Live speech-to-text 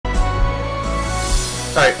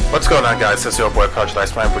Alright, what's going on, guys? This is your boy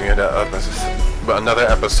ProjectIceman bringing you another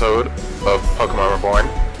episode of Pokemon Reborn.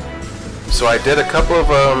 So I did a couple of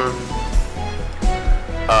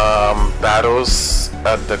battles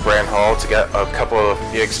at the Grand Hall to get a couple of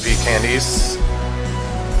EXP candies.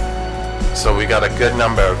 So we got a good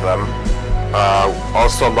number of them.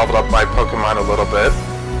 Also leveled up my Pokemon a little bit.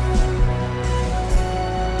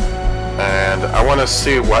 And I want to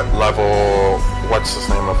see what level, what's his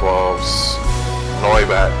name, evolves.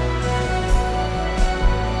 Noibat.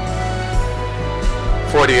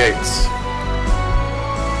 48.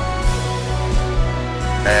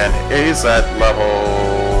 And he's at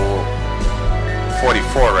level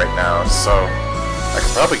 44 right now, so I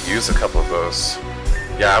could probably use a couple of those.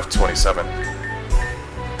 Yeah, I have 27.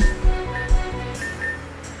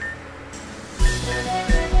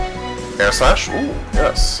 Air Slash? Ooh,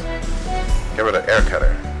 yes. Get rid of Air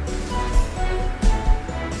Cutter.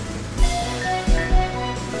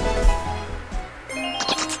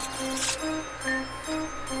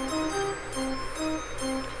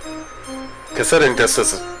 Considering this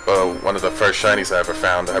is one of the first shinies I ever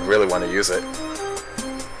found, I really want to use it.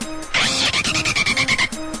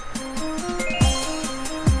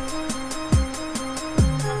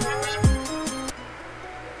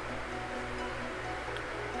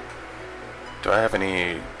 Do I have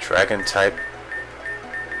any dragon type?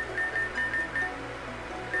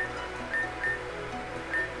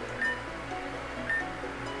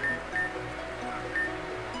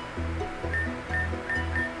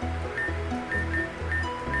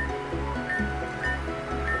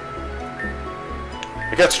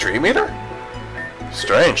 You got Stream Eater?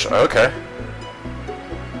 Strange, okay.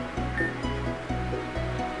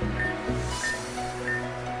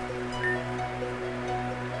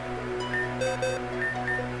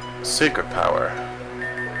 Secret power.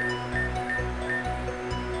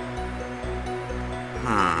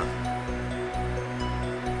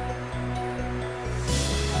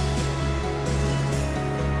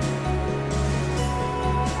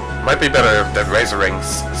 Might be better if the Razor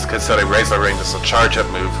Rings, considering Razor Ring is a charge-up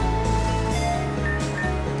move.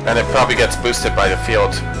 And it probably gets boosted by the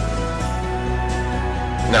field.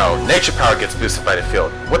 No, Nature Power gets boosted by the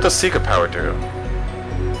field. What does Secret Power do?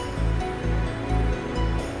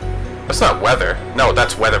 That's not Weather. No,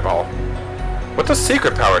 that's Weather Ball. What does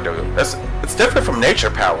Secret Power do? It's different from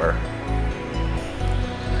Nature Power.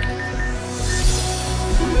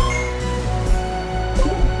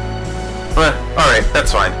 Alright,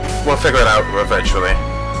 that's fine. We'll figure it out eventually.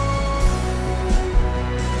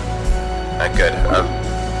 Good.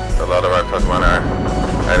 A lot of our Pokemon are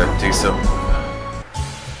either decent.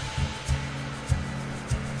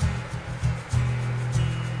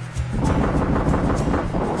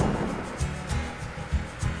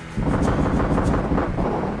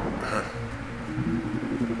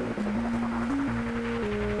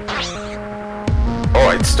 Oh,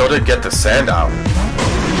 I still didn't get the sand out.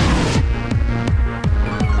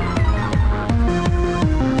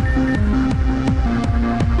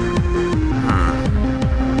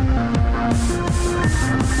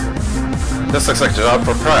 This looks like a job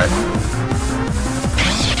for Pride.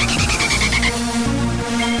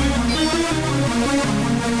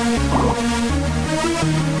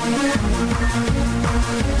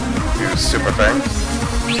 Use Super Fang.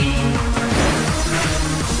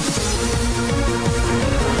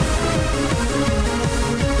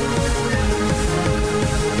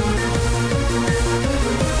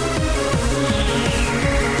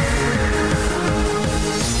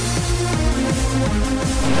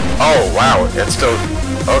 Oh wow, it's still...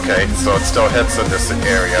 Okay, so it still hits in this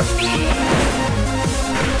area.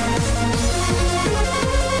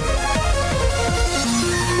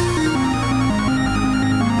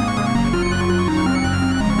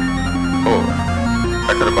 Oh,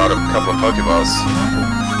 I could have bought a couple of Pokeballs.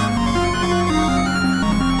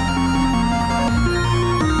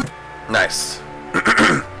 Nice.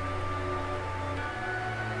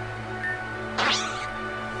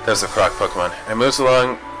 There's a Croc Pokemon. It moves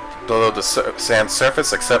along below the sand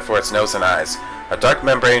surface except for its nose and eyes. A dark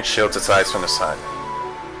membrane shields its eyes from the sun.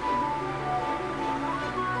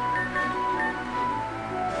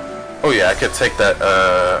 Oh yeah, I could take that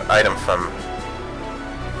item from...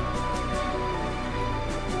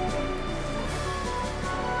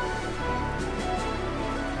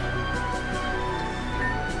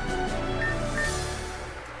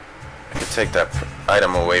 I could take that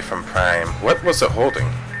item away from Prime. What was it holding?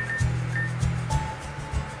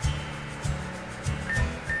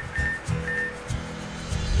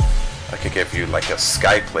 I could give you like a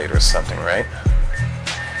sky plate or something, right?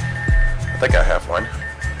 I think I have one.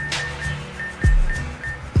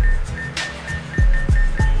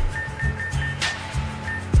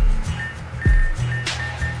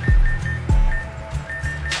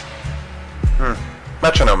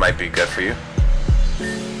 be good for you.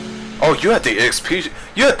 Oh, you had the XP.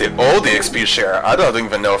 You had the old XP share. I don't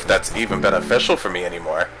even know if that's even beneficial for me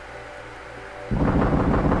anymore.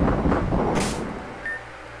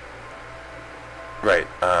 Right.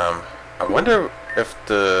 I wonder if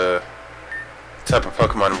the type of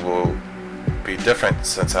Pokemon will be different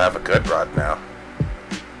since I have a good rod now.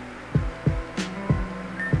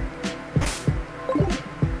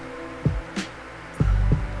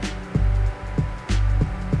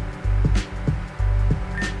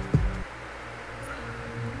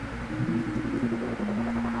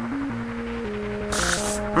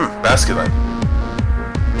 Basculin.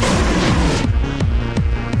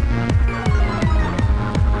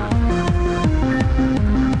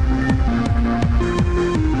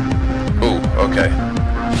 Ooh, okay.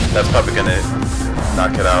 That's probably gonna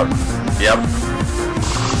knock it out. Yep.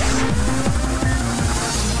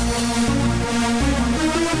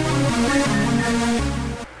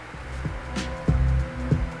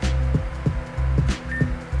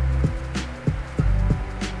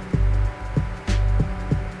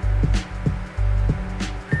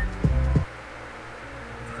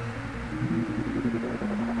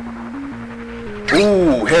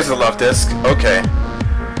 Ooh, here's the love disc. Okay.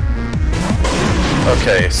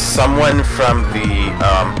 Okay, someone from the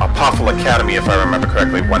Apophel Academy, if I remember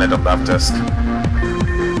correctly, wanted a love disc.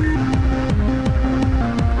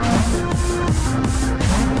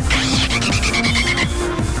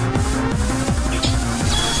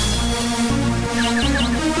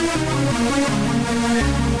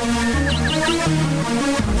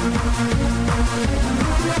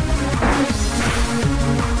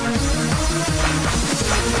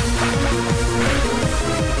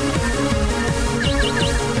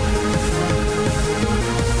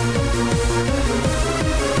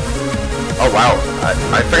 Oh wow,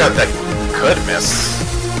 I forgot that could miss.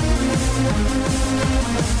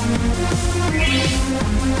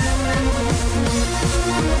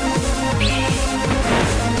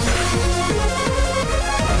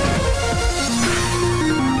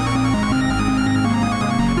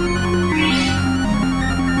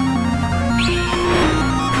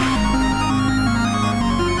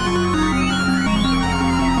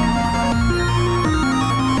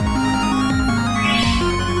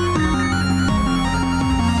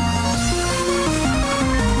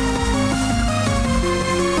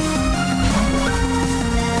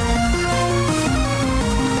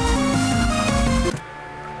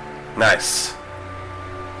 Nice.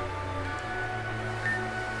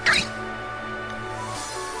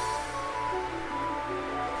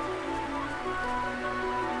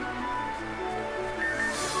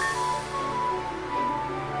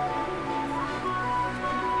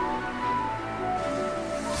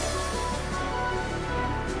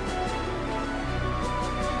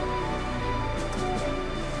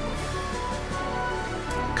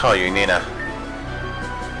 Call you Nina.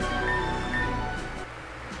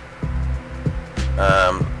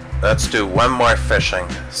 Let's do one more fishing,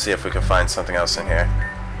 see if we can find something else in here.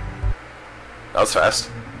 That was fast.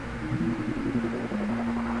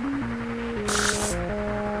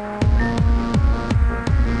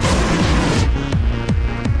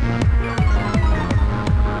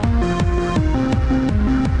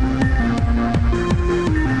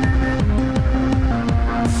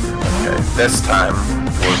 Okay, this time,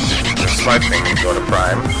 we'll do the smart thing and go to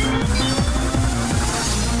Prime.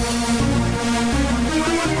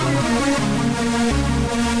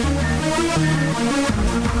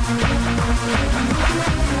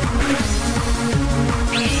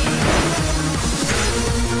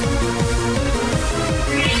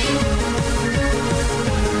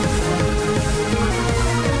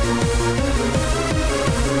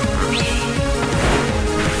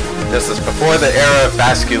 This is before the era of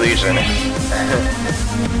Basculegion.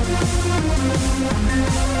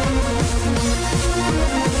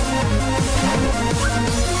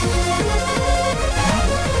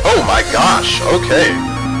 Oh my gosh, okay.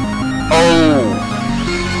 Oh.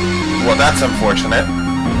 Well, that's unfortunate.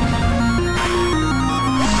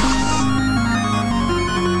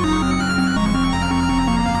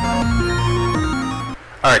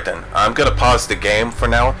 Alright then, I'm gonna pause the game for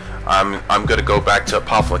now. I'm gonna go back to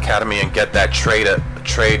Apophel Academy and get that trade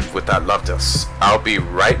with that love disc. I'll be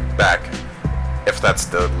right back if that's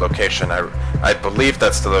the location. I believe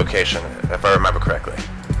that's the location, if I remember correctly.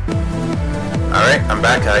 Alright, I'm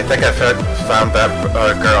back. I think I found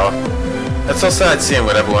that girl. It's so sad seeing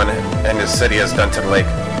what everyone in this city has done to the lake.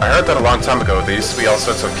 I heard that a long time ago there used to be all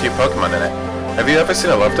sorts of cute Pokemon in it. Have you ever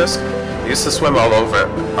seen a love disc? They used to swim all over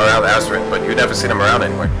around Azeroth, but you never seen them around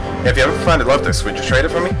anywhere. If you ever find a love disc, would you trade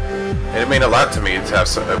it for me? It'd mean a lot to me to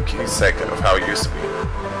have a keepsake of how it used to be.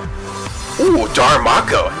 Ooh,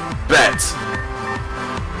 Darmako. Bet.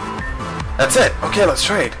 That's it. Okay, let's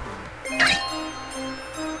trade.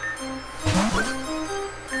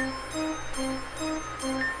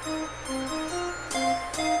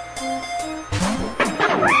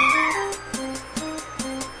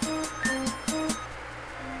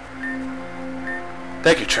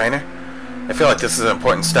 Thank you, trainer. I feel like this is an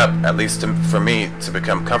important step, at least for me, to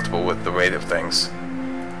become comfortable with the rate of things.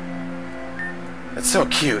 It's so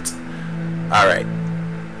cute. Alright.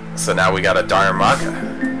 So now we got a Darmaka.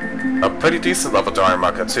 A pretty decent level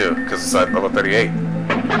Darmaka too, because it's at level 38. It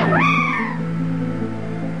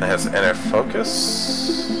has inner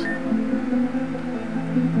focus.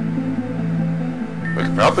 We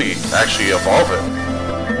could probably actually evolve it.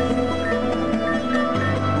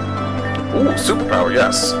 Ooh, superpower,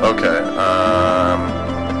 yes. Okay,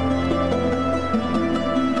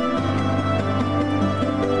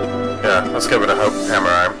 yeah, let's get rid of Hammer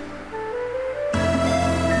Arm.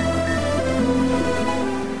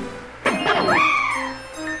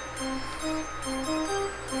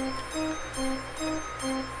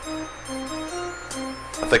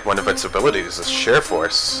 I think one of its abilities is Sheer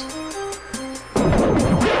Force.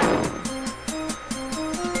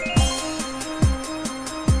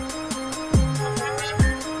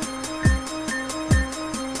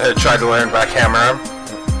 I tried to learn back Hammer Arm.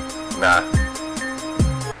 Nah.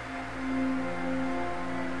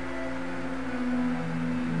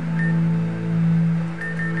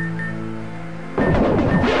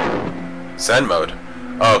 Zen mode.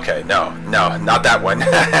 Okay, no, not that one.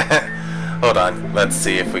 Hold on, let's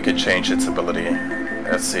see if we could change its ability.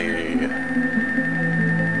 Let's see.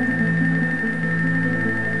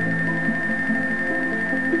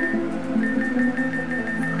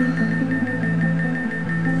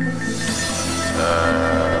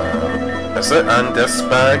 Is it on this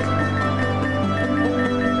bag?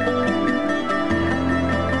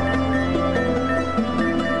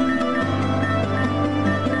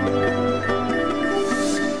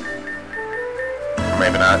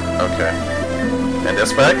 Maybe not. Okay. And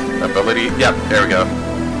this bag? Ability? Yep, there we go.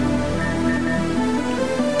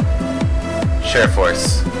 Sheer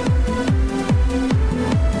Force.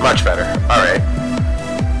 Much better. Alright.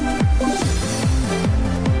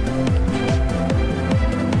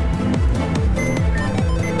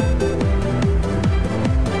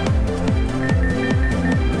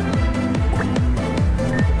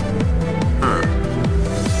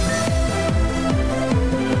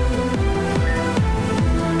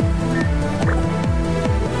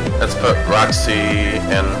 Let's put Roxy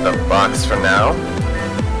in the box for now.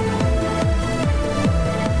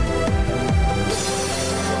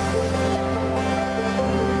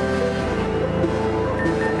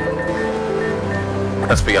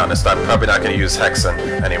 Let's be honest, I'm probably not going to use Hexen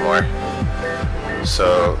anymore.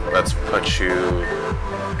 So let's put you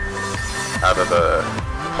out of the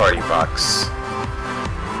party box.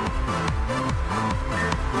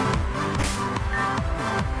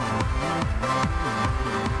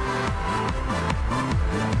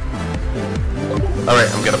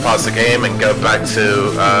 Alright, I'm gonna pause the game and go back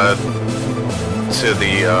to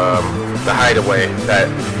the hideaway that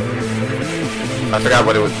I forgot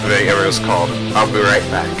what the area was called. I'll be right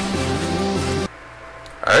back.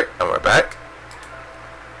 Alright, and we're back.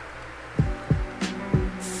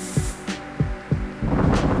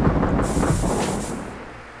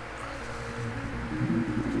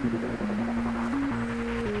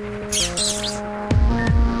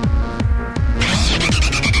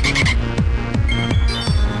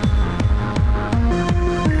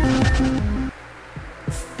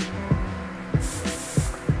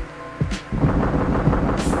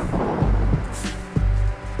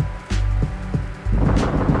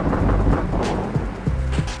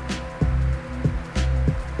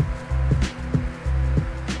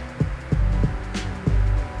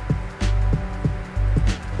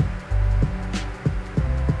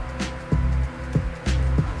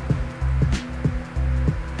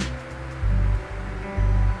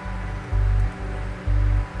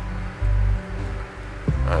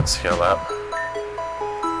 Let's heal up.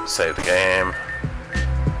 Save the game.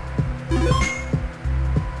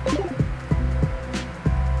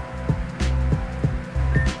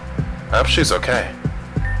 I hope she's okay.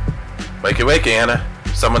 Wakey wakey, Anna.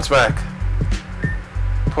 Someone's back.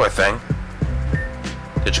 Poor thing.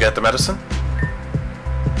 Did you get the medicine?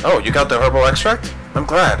 Oh, you got the herbal extract? I'm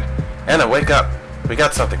glad. Anna, wake up. We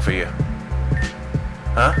got something for you.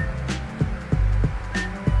 Huh?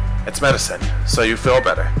 It's medicine, so you feel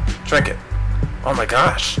better. Drink it. Oh my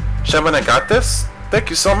gosh. Shemana got this? Thank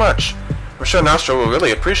you so much. I'm sure Nostra will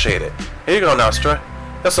really appreciate it. Here you go, Nostra.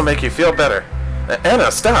 This will make you feel better. Anna,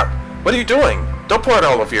 stop. What are you doing? Don't pour it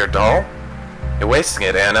all over your doll. You're wasting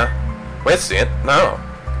it, Anna. Wasting it? No.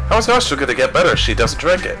 How is Nostra going to get better if she doesn't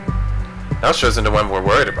drink it? Nostra isn't the one we're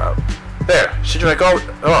worried about. There, she drank all...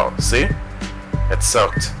 Oh, see? It's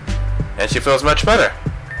soaked. And she feels much better.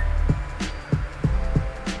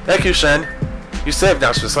 Thank you, Shen. You saved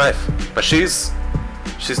Nostra's life. But she's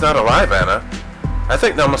not alive, Anna. I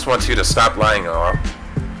think Nomos wants you to stop lying, all.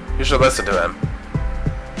 You should listen to him.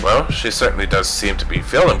 Well, she certainly does seem to be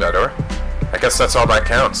feeling better. I guess that's all that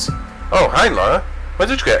counts. Oh, hi, Laura. When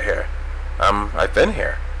did you get here? I've been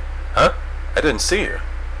here. Huh? I didn't see you.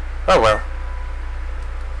 Oh, well.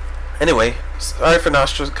 Anyway, sorry for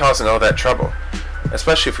Nostra causing all that trouble.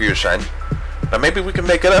 Especially for you, Shen. But maybe we can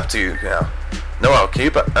make it up to you now. Noel, can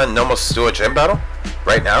you Nomos do a gym battle?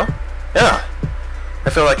 Right now? Yeah. I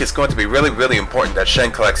feel like it's going to be really, really important that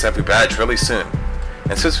Shen collects every badge really soon.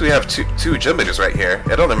 And since we have two gym leaders right here,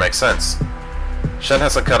 it only makes sense. Shen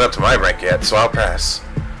hasn't caught up to my rank yet, so I'll pass.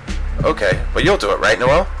 Okay, but you'll do it, right,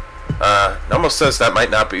 Noel? Nomos says that might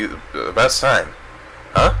not be the best time.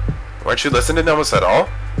 Huh? Weren't you listening to Nomos at all?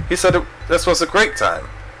 He said this was a great time.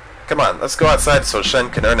 Come on, let's go outside so Shen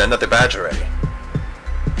can earn another badge already.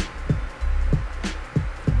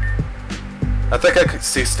 I think I could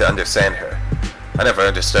cease to understand her. I never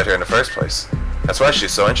understood her in the first place. That's why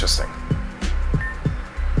she's so interesting.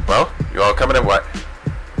 Well, you all coming in what?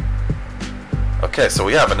 Okay, so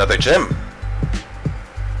we have another gym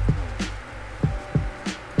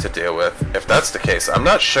to deal with. If that's the case, I'm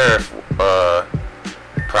not sure if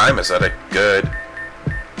Prime is at a good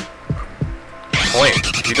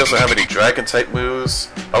point. He doesn't have any dragon type moves.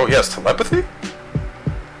 Oh, he has telepathy?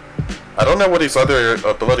 I don't know what his other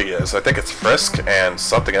ability is. I think it's Frisk and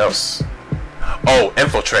something else. Oh,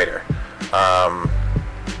 Infiltrator.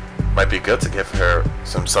 Might be good to give her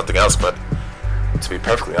something else, but to be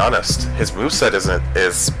perfectly honest, his moveset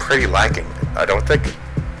is pretty lacking. I don't think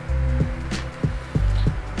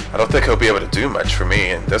he'll be able to do much for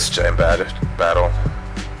me in this gym battle.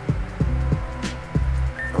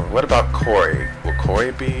 What about Corey? Will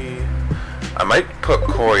Corey be... I might put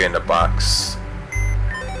Corey in the box.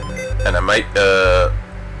 And I might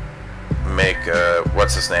make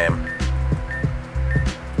what's his name?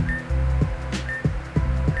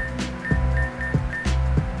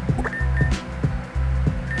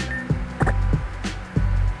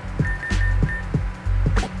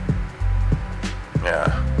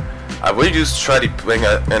 Yeah, I would try to bring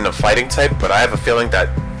in a fighting type, but I have a feeling that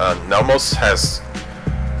Nomos has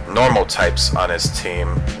normal types on his team,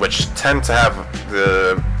 which tend to have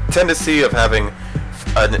the tendency of having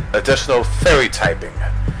an additional fairy typing.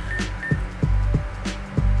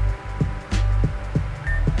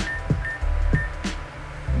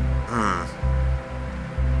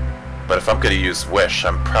 But if I'm going to use Wish,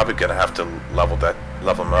 I'm probably going to have to level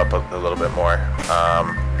him up a little bit more.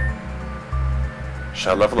 Should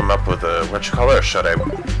I level him up with a whatchamacallit, or should I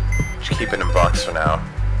just keep it in box for now?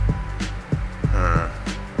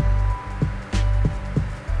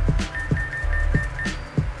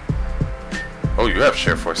 Oh, you have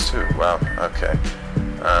Sheer Force too. Wow. Okay.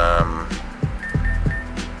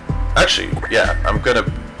 Actually, yeah, I'm gonna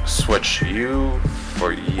switch you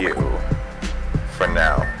for you for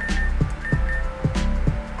now.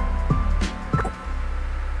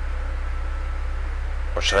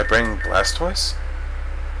 Or should I bring Blastoise?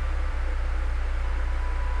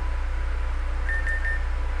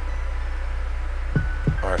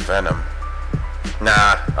 Or Venom?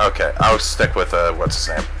 Nah. Okay, I'll stick with what's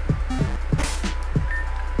his name.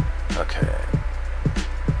 Okay.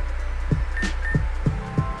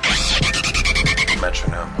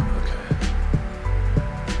 Metronome. Okay.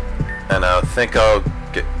 And I think I'll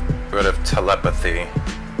get rid of telepathy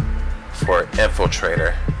for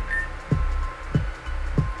Infiltrator.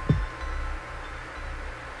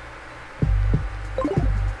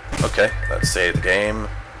 Okay, let's save the game.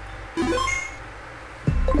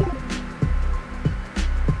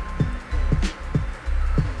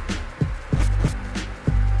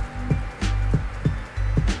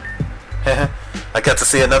 I got to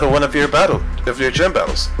see another one of your gym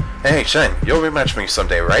battles. Hey, Shen, you'll rematch me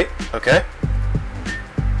someday, right? Okay?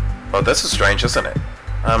 Well, this is strange, isn't it?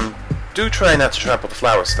 Do try not to trample the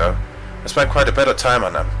flowers, though. I spent quite a bit of time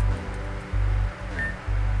on them.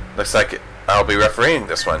 Looks like I'll be refereeing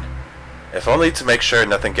this one. If only to make sure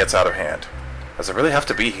nothing gets out of hand. Does it really have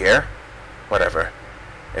to be here? Whatever.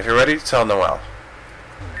 If you're ready, tell Noel.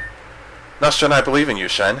 Nostra and I believe in you,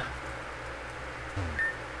 Shen.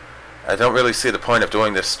 I don't really see the point of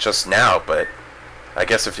doing this just now, but I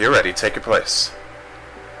guess if you're ready, take your place.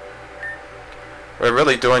 We're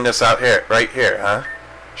really doing this out here, right here, huh?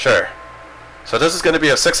 Sure. So this is going to be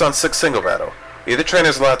a 6-on-6 single battle. Either trainer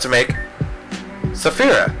is allowed to make...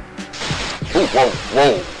 Saphira! Ooh, whoa,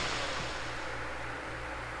 whoa!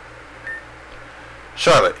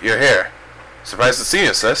 Charlotte, you're here. Surprised to see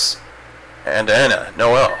you, sis. And Anna,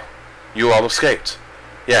 Noelle. You all escaped.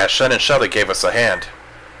 Yeah, Shen and Shelly gave us a hand.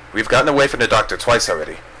 We've gotten away from the doctor twice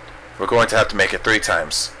already. We're going to have to make it 3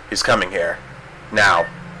 times. He's coming here. Now.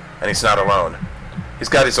 And he's not alone. He's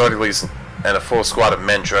got his orderlies and a full squad of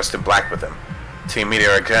men dressed in black with him. Team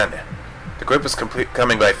Meteor again. The group is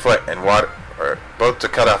coming by foot and boat to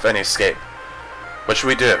cut off any escape. What should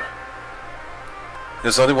we do?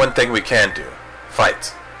 There's only one thing we can do.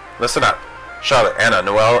 Fight. Listen up. Charlotte, Anna,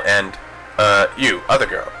 Noelle, and, you, other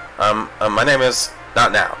girl. My name is...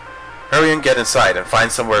 Not now. Hurry and get inside and find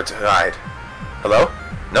somewhere to hide. Hello?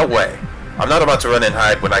 No way. I'm not about to run and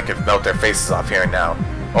hide when I can melt their faces off here and now.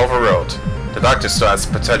 Overruled. The doctor still has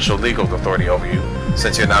potential legal authority over you,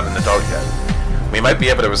 since you're not an adult yet. We might be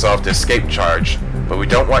able to resolve the escape charge, but we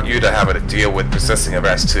don't want you to have to deal with resisting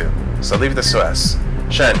arrest too. So leave this to us.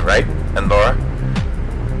 Shen, right? And Laura?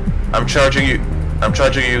 I'm charging you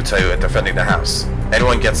to defending the house.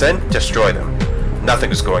 Anyone gets in, destroy them. Nothing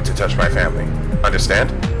is going to touch my family. Understand?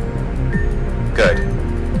 Good.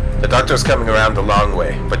 The doctor is coming around the long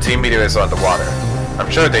way, but Team Meteor is on the water. I'm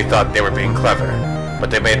sure they thought they were being clever, but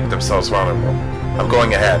they made themselves vulnerable. I'm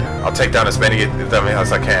going ahead. I'll take down as many of them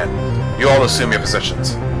as I can. You all assume your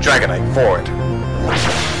positions. Dragonite, forward.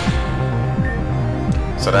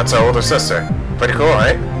 So that's our older sister. Pretty cool,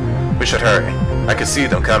 right? We should hurry. I can see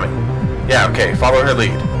them coming. Yeah, okay, follow her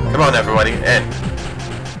lead. Come on, everybody, in.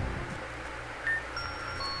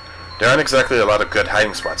 There aren't exactly a lot of good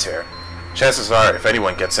hiding spots here. Chances are, if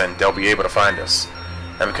anyone gets in, they'll be able to find us.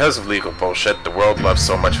 And because of legal bullshit the world loves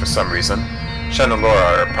so much for some reason, Shen and Laura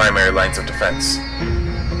are our primary lines of defense.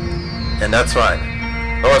 And that's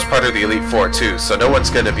fine. Laura's part of the Elite Four too, so no one's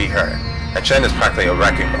gonna beat her. And Shen is practically a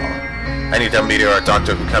wrecking ball. Any dumb meteor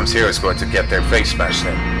doctor who comes here is going to get their face smashed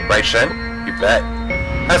in. Right, Shen? You bet.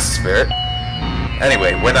 That's the spirit.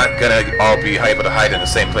 Anyway, we're not gonna all be able to hide in the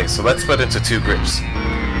same place, so let's split into 2 groups.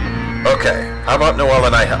 Okay, how about Noelle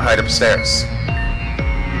and I hide upstairs?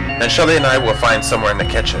 Then Shelly and I will find somewhere in the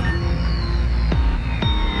kitchen.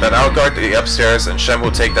 Then I'll guard the upstairs and Shen will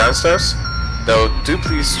take downstairs? Though, do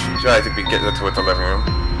please try to get into the living room.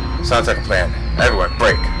 Sounds like a plan. Everyone,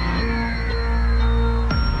 break.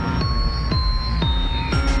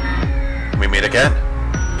 We meet again.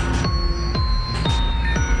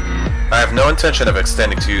 I have no intention of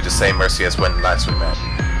extending to you the same mercy as when last we met.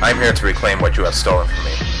 I am here to reclaim what you have stolen from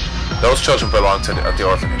me. Those children belong to the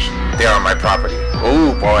orphanage. They are my property.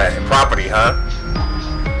 Ooh boy, property, huh?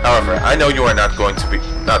 However, I know you are not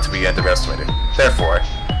to be underestimated. Therefore,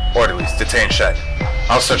 orderlies, detain Shen.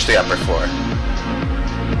 I'll search the upper floor.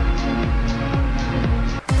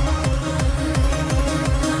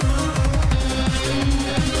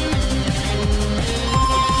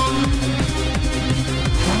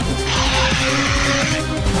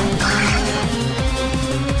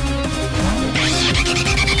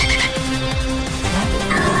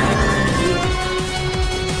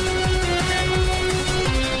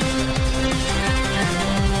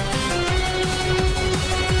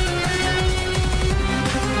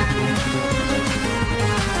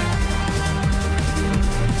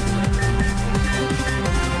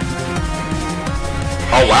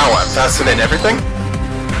 Oh wow, I'm faster than everything?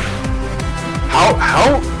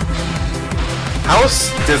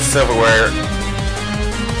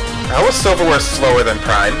 How is Silverware slower than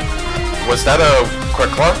Prime? Was that a quick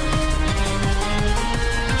claw?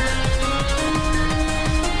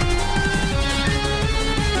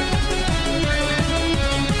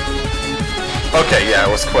 Okay, yeah,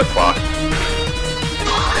 it was quick claw.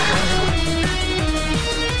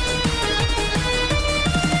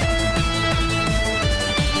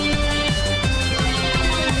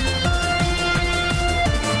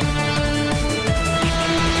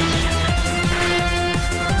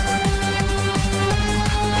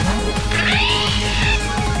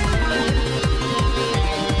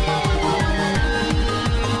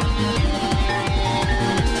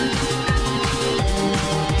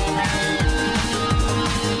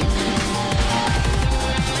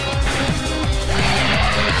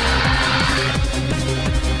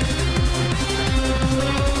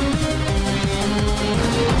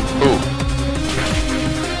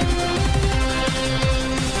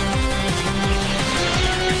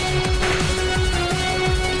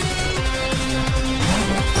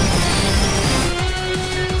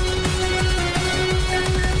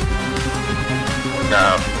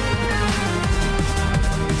 No.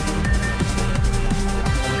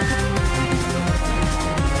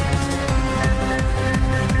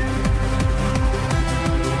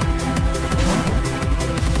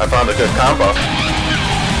 found a good combo.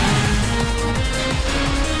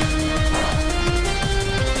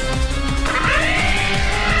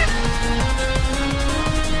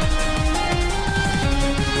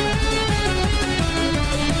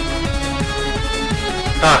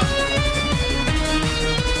 Huh.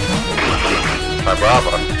 My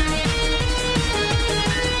bravo.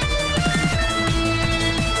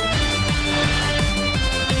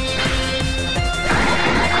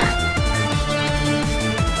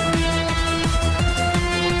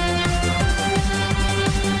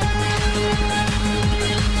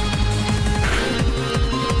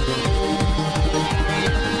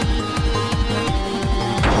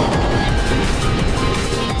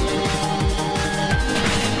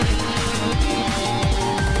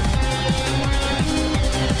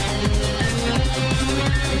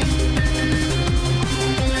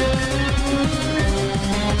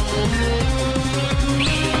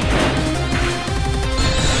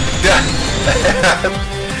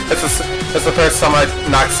 It's the first time I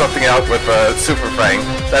knocked something out with a Super Fang.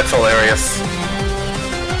 That's hilarious.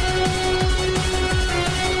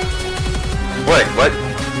 Wait, what?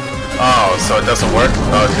 Oh, so it doesn't work?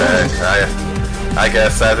 Okay, I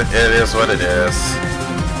guess that it is what it is.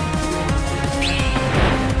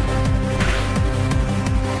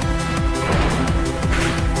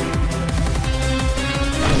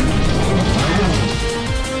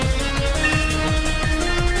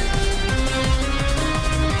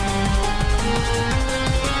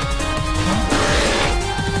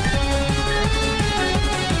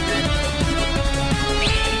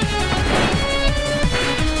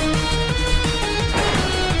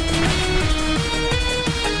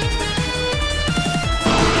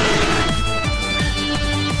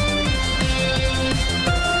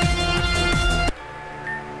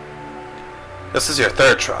 This is your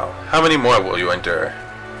third trial. How many more will you endure?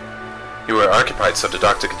 You were occupied so the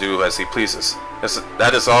doctor could do as he pleases.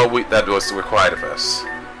 That is all that was required of us.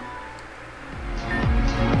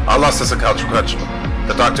 Our loss is inconsequential.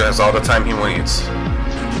 The doctor has all the time he needs.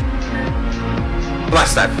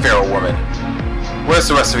 Blast that feral woman. Where's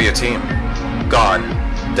the rest of your team? Gone.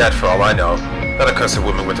 Dead for all I know. That accursed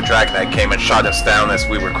woman with the dragonite came and shot us down as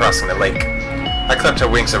we were crossing the lake. I clipped her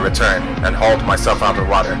wings in return and hauled myself out of the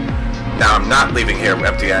water. Now I'm not leaving here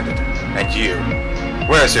empty-handed. And you,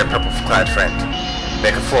 where is your purple-clad friend?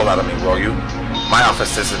 Make a fool out of me, will you? My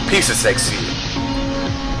office is in pieces thanks to you.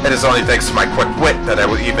 It is only thanks to my quick wit that I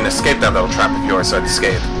would even escape that little trap of yours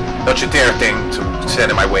unscathed. Don't you dare think to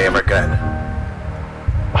stand in my way ever again.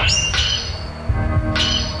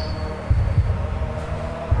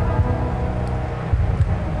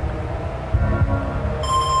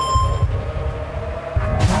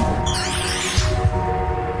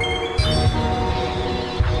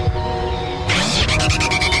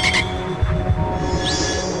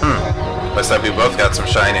 Looks like we both got some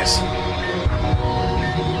shinies.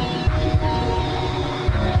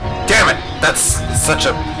 Damn it! That's such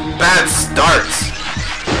a bad start!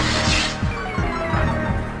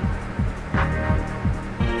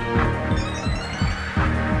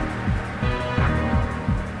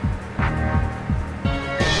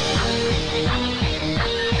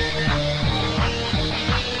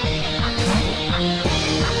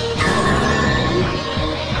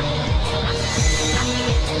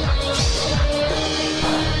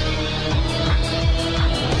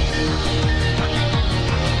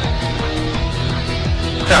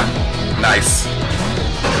 Nice.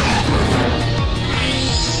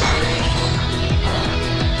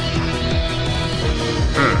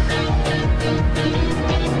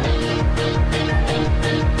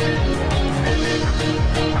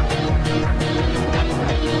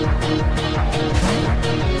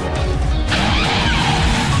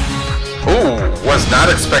 Ooh, was not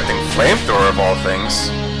expecting flamethrower of all things.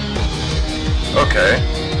 Okay.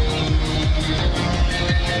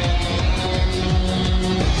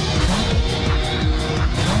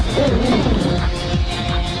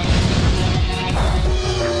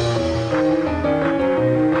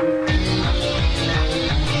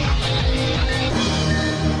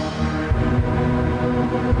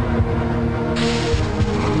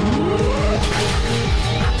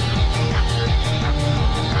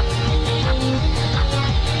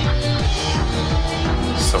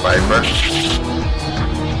 Survivor.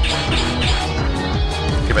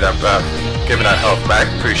 Give me that health back.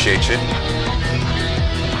 Appreciate you.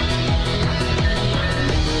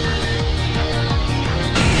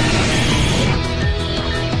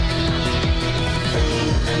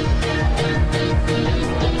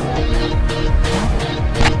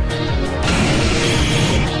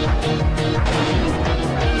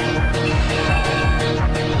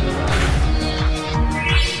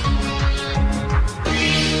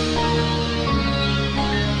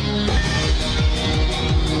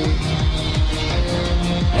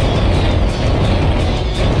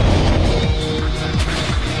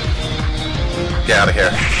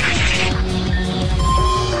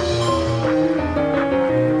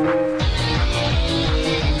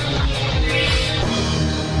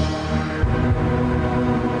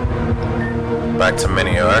 to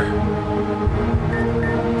Meteor.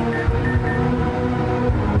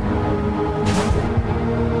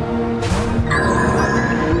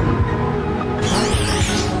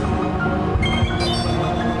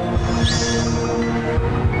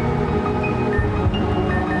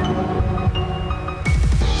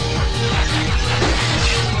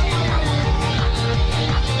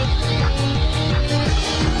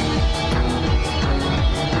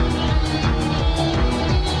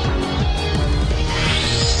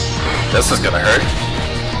 This is gonna hurt.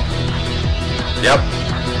 Yep.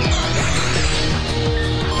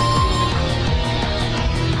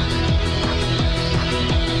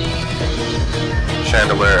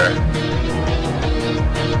 Chandelier.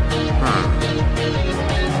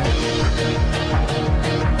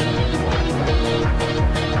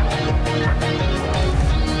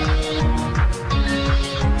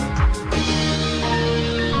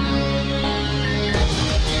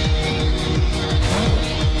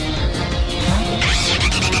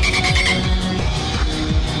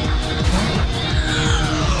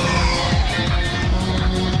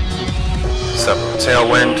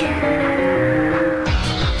 Tailwind.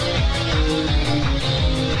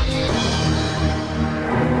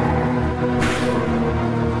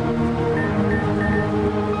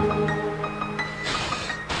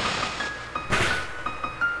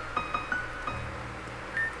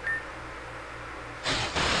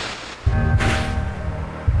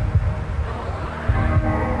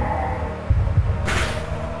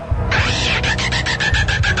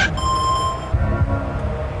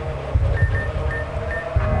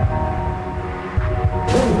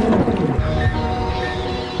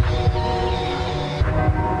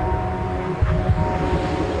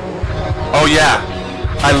 Oh yeah,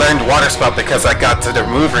 I learned water spout because I got to the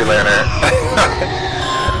move relearner.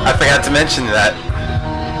 I forgot to mention that.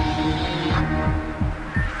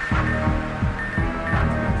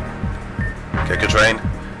 Kick a drain?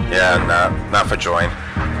 Yeah, not for join.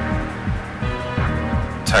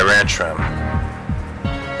 Tyrantrum.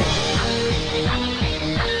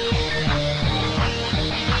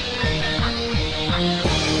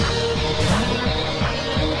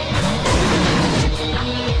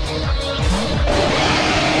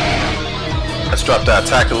 Let's drop the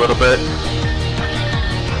attack a little bit.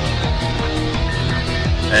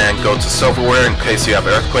 And go to silverware in case you have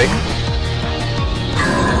earthquake.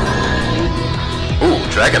 Ooh,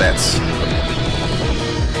 Dragonets.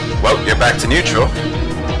 Well, you're back to neutral.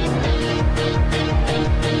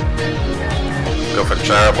 Go for the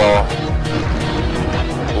gyro ball.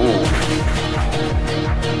 Ooh.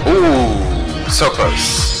 Ooh, so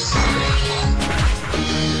close.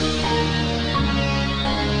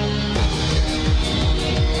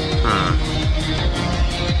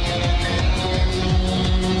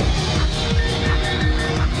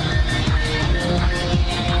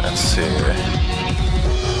 Let's see.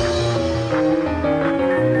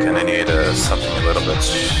 Gonna need something a little bit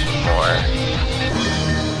more.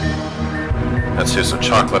 Let's do some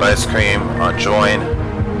chocolate ice cream on join.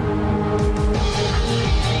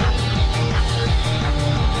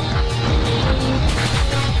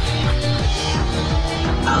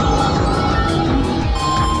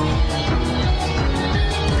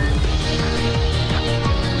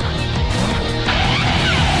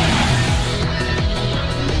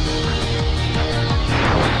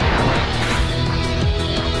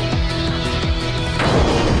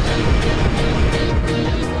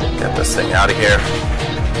 This thing out of here.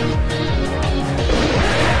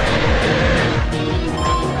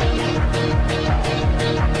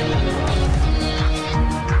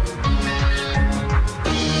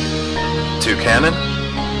 Two cannon.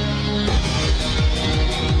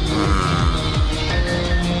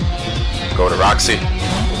 Go to Roxy.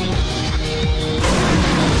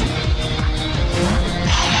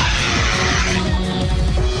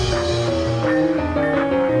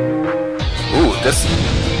 Ooh, this.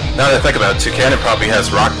 Now that I think about it, Toucanon probably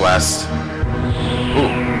has Rock Blast.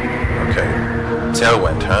 Ooh, okay.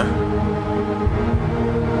 Tailwind, huh?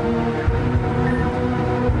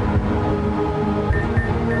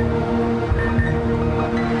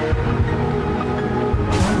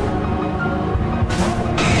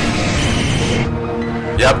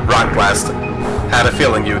 Yep, Rock Blast. Had a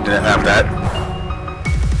feeling you didn't have that.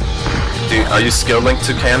 Are you skill linked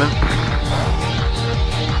to Toucanon?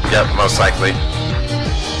 Yep, most likely.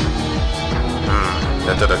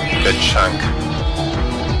 That did a good chunk.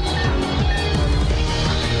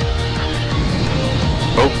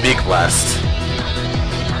 Oh, Beak Blast.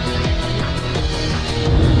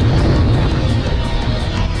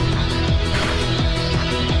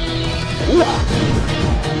 Ooh.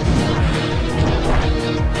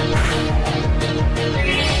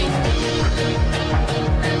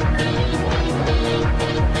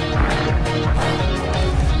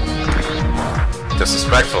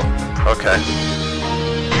 Disrespectful. Okay.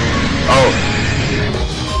 Oh.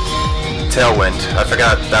 Tailwind. I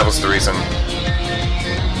forgot that was the reason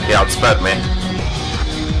he outsped me.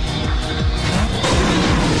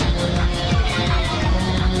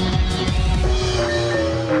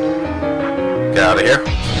 Get out of here.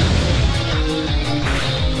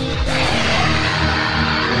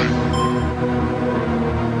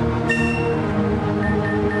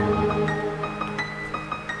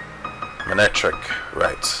 Manetric,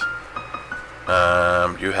 right.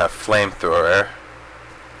 You have flamethrower.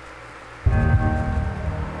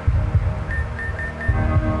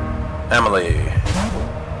 Emily.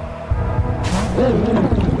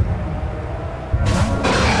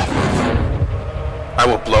 I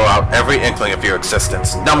will blow out every inkling of your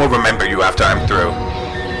existence. None will remember you after I'm through.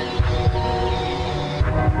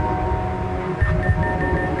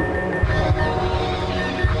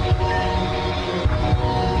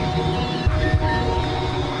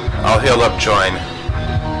 I'll heal up Join.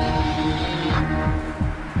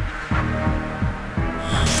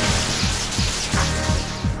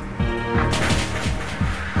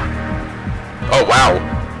 Oh, wow.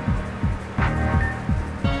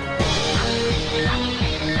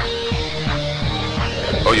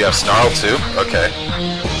 Oh, you have Snarl too? Okay.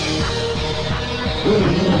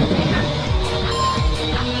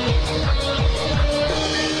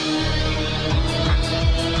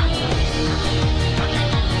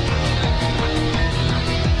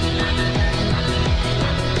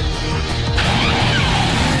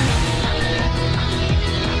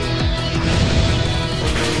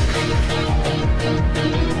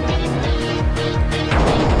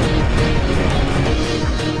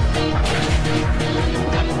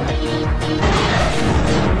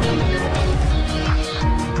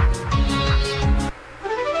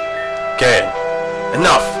 Okay,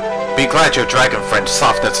 enough! Be glad your dragon friend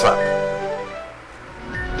softened up.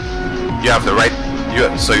 You have the right,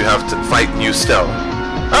 so you have to fight you still.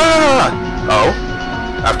 Ah! Oh?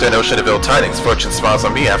 After an ocean of ill tidings, fortune smiles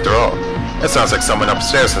on me after all. It sounds like someone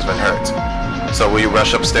upstairs has been hurt. So will you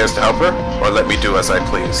rush upstairs to help her, or let me do as I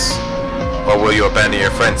please? Or will you abandon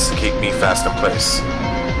your friends to keep me fast in place?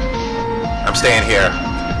 I'm staying here.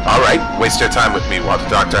 Alright, waste your time with me while the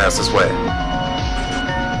doctor has his way.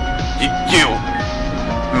 You!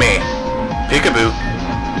 Me. Peekaboo.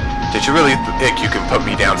 Did you really think you can put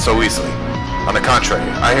me down so easily? On the contrary,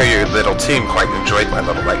 I hear your little team quite enjoyed my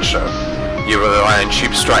little light show. You rely on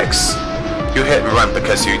cheap strikes. You hit and run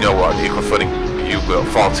because you know on equal footing you will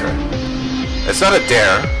falter. It's not a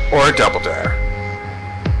dare, or a double dare.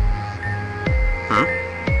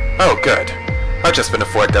 Oh, good. I've just been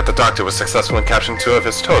informed that the doctor was successful in capturing 2 of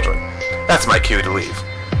his children. That's my cue to leave.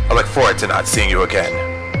 I look forward to not seeing you again.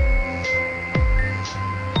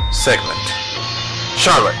 Segment.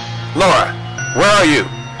 Charlotte! Laura! Where are you?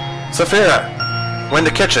 Sophia! We're in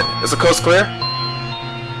the kitchen. Is the coast clear?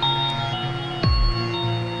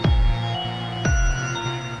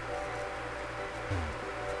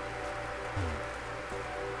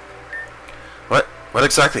 What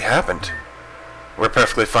exactly happened? We're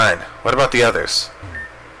perfectly fine. What about the others?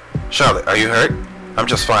 Charlotte, are you hurt? I'm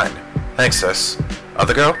just fine. Thanks, sis.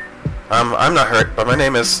 Other girl? I'm not hurt, but my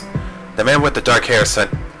name is... The man with the dark hair said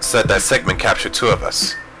that Sigmund captured 2 of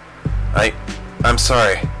us. I'm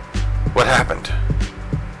sorry. What happened?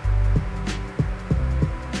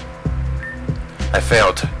 I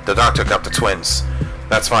failed. The doctor got the twins.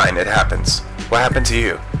 That's fine, it happens. What happened to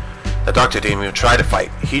you? The doctor didn't even try to fight.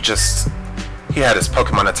 He had his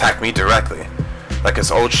Pokemon attack me directly. Like his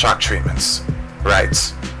old shock treatments. Right.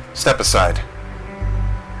 Step aside.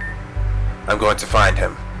 I'm going to find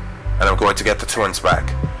him. And I'm going to get the twins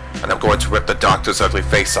back. And I'm going to rip the doctor's ugly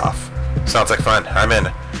face off. Sounds like fun. I'm in.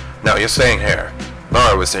 No, you're staying here.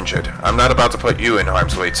 Laura was injured. I'm not about to put you in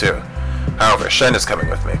harm's way too. However, Shen is coming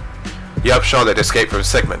with me. Yup, Charlotte escaped from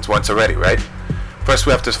Sigmund once already, right? First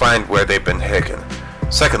we have to find where they've been hidden.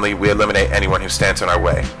 Secondly, we eliminate anyone who stands in our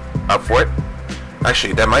way. Up for it?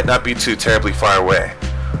 Actually, that might not be too terribly far away.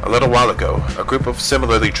 A little while ago, a group of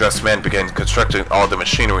similarly dressed men began constructing all the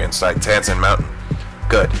machinery inside Tanzan Mountain.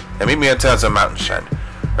 Good. Then meet me at Tanzan Mountain, Shen.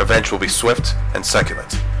 Revenge will be swift and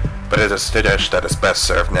succulent, but it is a dish that is best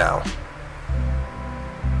served now.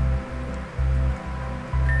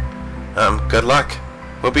 Good luck.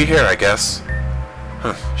 We'll be here, I guess.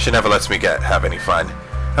 She never lets me have any fun.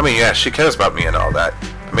 I mean, yeah, she cares about me and all that.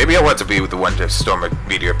 But maybe I want to be the one to storm a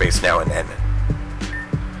Meteor base now and then.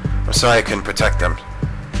 I'm sorry I couldn't protect them.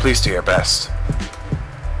 Please do your best.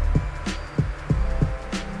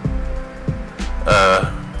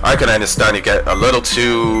 Arcanine is starting to get a little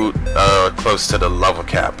too close to the level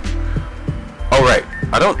cap. Alright,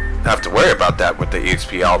 I don't have to worry about that with the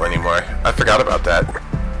EXP alt anymore. I forgot about that.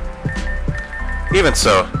 Even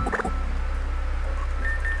so,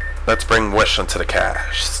 let's bring Wish into the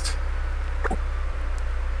cast.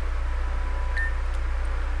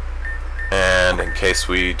 And in case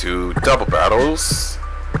we do double battles,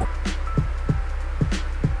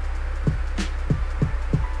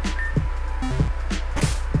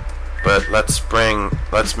 but let's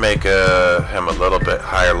make him a little bit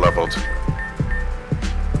higher leveled.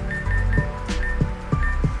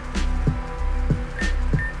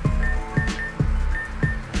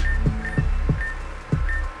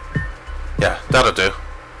 Yeah, that'll do.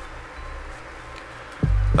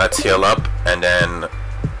 Let's heal up, and then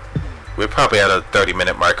we're probably at a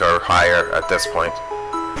 30-minute mark or higher at this point.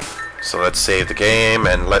 So let's save the game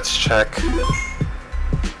and let's check.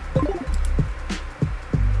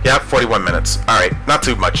 Yeah, 41 minutes. Alright, not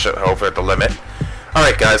too much over the limit.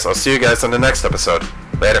 Alright guys, I'll see you guys in the next episode.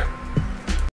 Later.